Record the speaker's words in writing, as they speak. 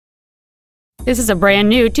This is a brand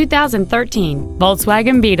new 2013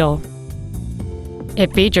 Volkswagen Beetle.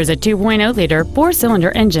 It features a 2.0-liter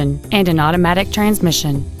four-cylinder engine and an automatic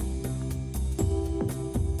transmission.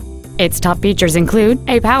 Its top features include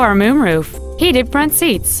a power moonroof, heated front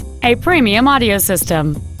seats, a premium audio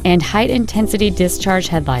system, and high-intensity discharge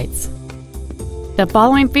headlights. The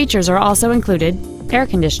following features are also included: air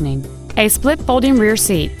conditioning, a split folding rear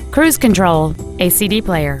seat, cruise control, a CD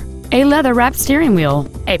player, a leather-wrapped steering wheel,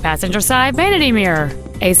 a passenger side vanity mirror,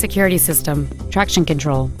 a security system, traction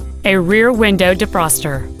control, a rear window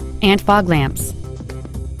defroster, and fog lamps.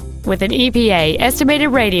 With an EPA estimated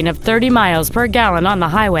rating of 30 miles per gallon on the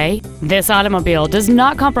highway, this automobile does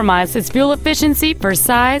not compromise its fuel efficiency for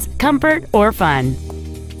size, comfort, or fun.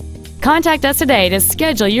 Contact us today to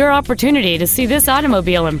schedule your opportunity to see this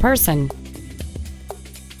automobile in person.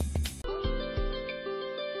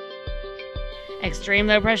 Extreme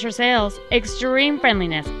low pressure sales, extreme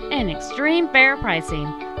friendliness, and extreme fair pricing.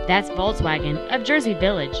 That's Volkswagen of Jersey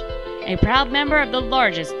Village, a proud member of the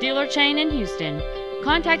largest dealer chain in Houston.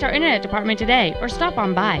 Contact our internet department today or stop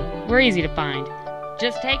on by. We're easy to find.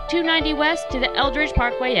 Just take 290 West to the Eldridge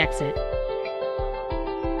Parkway exit.